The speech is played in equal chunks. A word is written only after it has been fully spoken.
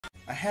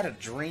I had a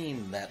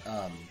dream that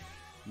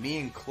me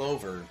and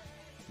Clover,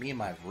 me and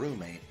my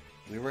roommate,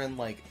 we were in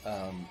like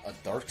a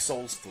Dark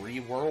Souls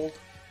 3 world,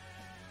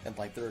 and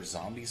like there were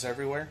zombies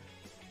everywhere.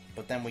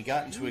 But then we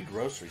got into a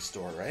grocery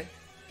store, right?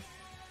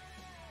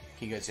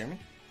 Can you guys hear me?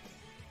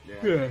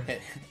 Yeah.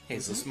 Hey,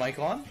 is this mic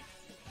on?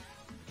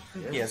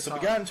 Yeah, So we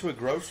got into a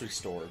grocery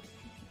store,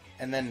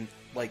 and then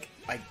like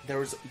there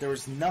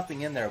was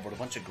nothing in there but a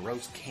bunch of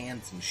gross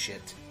cans and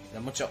shit, and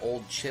a bunch of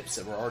old chips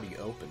that were already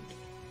opened.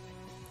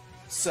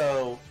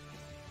 So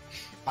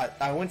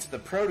I went to the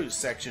produce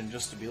section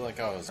just to be like,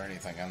 oh, is there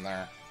anything in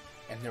there?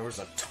 And there was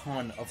a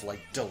ton of like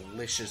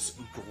delicious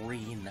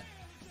green,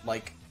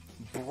 like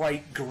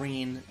bright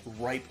green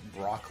ripe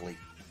broccoli.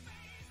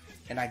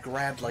 And I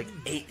grabbed like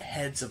 8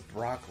 heads of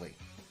broccoli,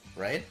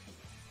 right?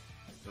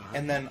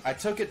 And then I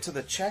took it to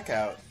the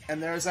checkout,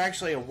 and there was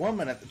actually a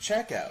woman at the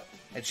checkout,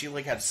 and she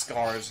like had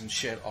scars and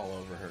shit all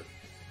over her.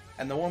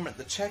 And the woman at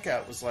the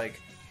checkout was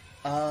like,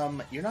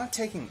 you're not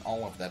taking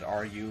all of that,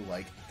 are you?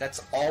 Like,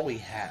 that's all we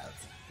have.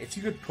 If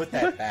you could put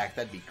that back,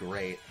 that'd be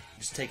great.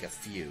 Just take a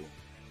few.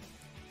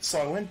 So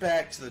I went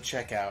back to the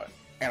checkout,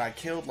 and I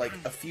killed like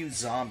a few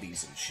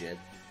zombies and shit.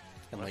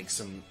 And like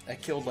I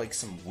killed like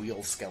some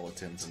wheel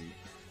skeletons, and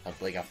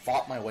like I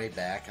fought my way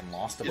back and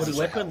lost a bunch of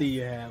What weapon health. do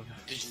you have?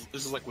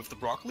 This is like with the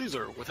broccolis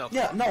or without?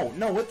 Yeah,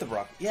 no, with the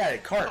broccoli. Yeah, a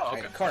cart. Oh, I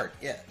okay. had a cart,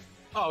 yeah.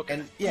 Oh, okay.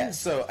 And yeah,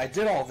 so I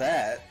did all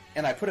that,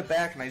 and I put it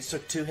back, and I just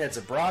took 2 heads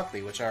of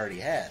broccoli, which I already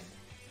had.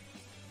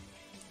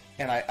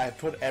 And I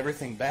put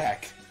everything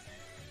back.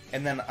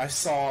 And then I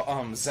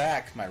saw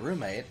Zach, my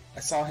roommate, I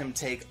saw him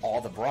take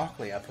all the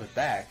broccoli I put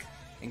back,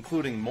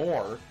 including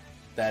more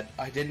that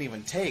I didn't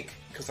even take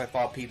because I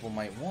thought people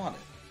might want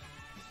it.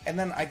 And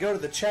then I go to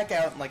the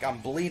checkout, and like I'm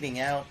bleeding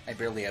out, I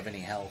barely have any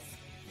health.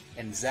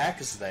 And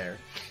Zach is there,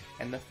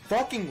 and the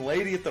fucking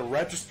lady at the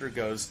register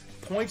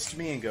points to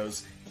me and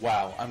goes,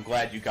 wow, I'm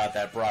glad you got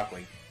that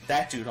broccoli.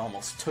 That dude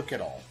almost took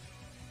it all.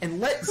 And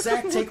let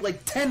Zach take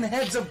like 10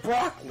 heads of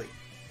broccoli.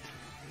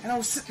 And I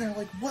was sitting there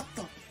like, what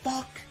the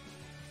fuck?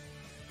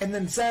 And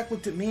then Zach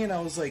looked at me and I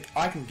was like,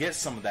 I can get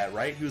some of that,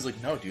 right? He was like,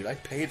 no, dude, I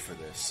paid for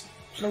this.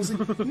 And I was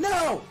like,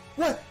 no!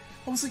 What?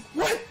 I was like,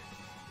 what?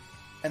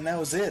 And that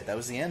was it. That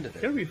was the end of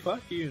it. Kirby,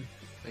 fuck you.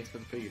 Thanks for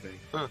the piggy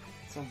bank.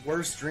 It's the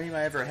worst dream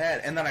I ever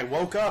had. And then I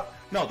woke up.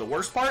 No, the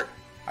worst part,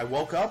 I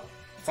woke up,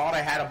 thought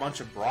I had a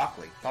bunch of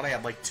broccoli. Thought I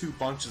had like 2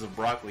 bunches of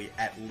broccoli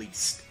at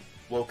least.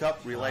 Woke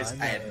up,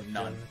 realized I had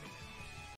none.